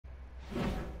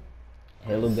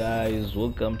Hello guys,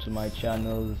 welcome to my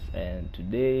channels, and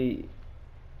today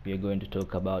we are going to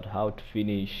talk about how to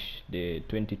finish the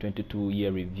 2022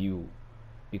 year review,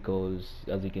 because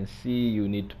as you can see you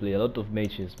need to play a lot of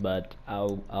matches, but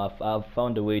I've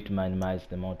found a way to minimize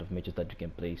the amount of matches that you can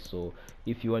play. So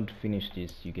if you want to finish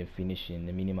this, you can finish in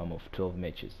a minimum of 12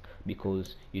 matches,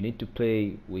 because you need to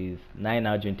play with 9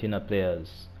 Argentina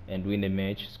players and win a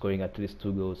match scoring at least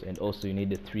 2 goals, and also you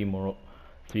need the 3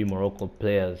 Morocco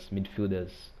players,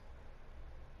 midfielders.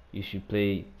 You should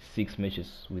play 6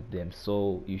 matches with them.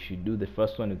 So you should do the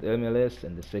first one with MLS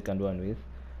and the second one with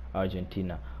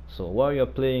Argentina. So while you're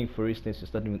playing, for instance, you're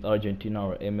starting with Argentina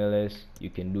or MLS, you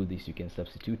can do this. You can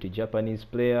substitute a Japanese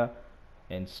player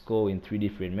and score in 3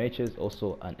 different matches.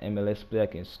 Also, an MLS player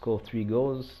can score 3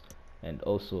 goals. And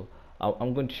also,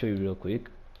 I'm going to show you real quick.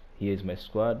 Here's my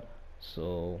squad.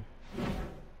 So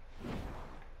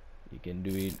you can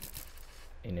do it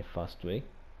in a fast way.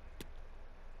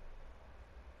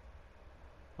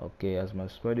 Okay, as my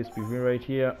squad is previewing right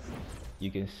here, you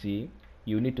can see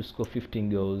you need to score 15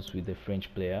 goals with the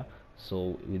French player.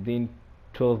 So within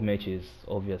 12 matches,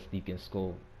 obviously you can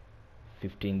score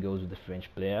 15 goals with the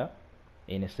French player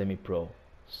in a semi-pro.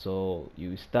 So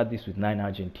you start this with 9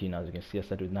 Argentina. As you can see, I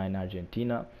start with 9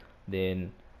 Argentina.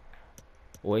 Then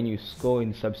when you score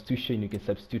in substitution, you can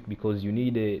substitute because you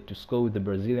need to score with the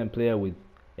Brazilian player with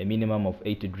a minimum of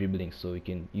 80 dribbling. So you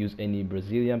can use any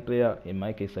Brazilian player. In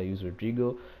my case, I use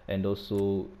Rodrigo. And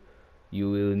also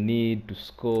you will need to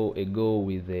score a goal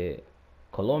with a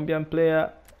Colombian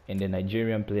player and a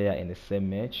Nigerian player in the same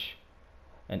match.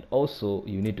 And also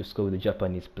you need to score with a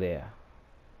Japanese player.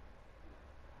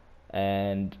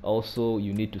 And also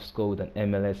you need to score with an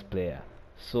MLS player.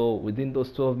 So within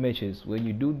those 12 matches, when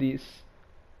you do this,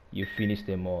 you finish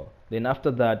them all. Then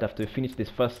after that, after you finish these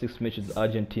first 6 matches with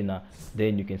Argentina,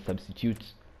 then you can substitute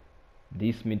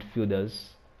these midfielders.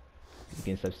 You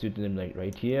can substitute them like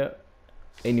right here,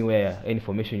 anywhere, any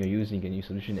formation you're using. You can use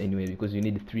solution anywhere, because you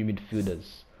need 3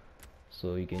 midfielders.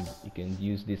 So you can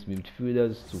use these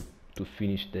midfielders to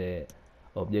finish the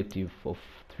objective of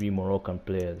 3 Moroccan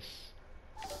players,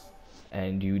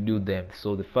 and you do them.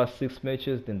 So the first 6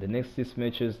 matches, then the next 6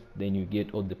 matches, then you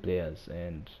get all the players,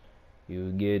 and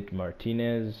you get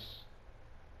Martinez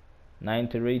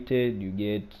 90 rated. You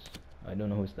get, I don't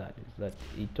know who's that. Is that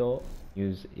Ito?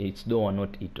 It's Doan,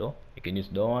 not Ito. You can use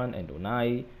Doan and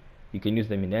Unai. You can use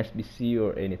them in SBC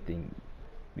or anything,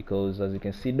 because as you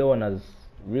can see, Doan has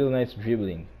real nice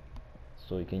dribbling,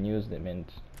 so you can use them. And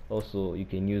also you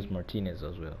can use Martinez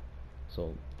as well.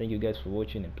 So thank you guys for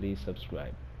watching, and please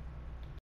subscribe.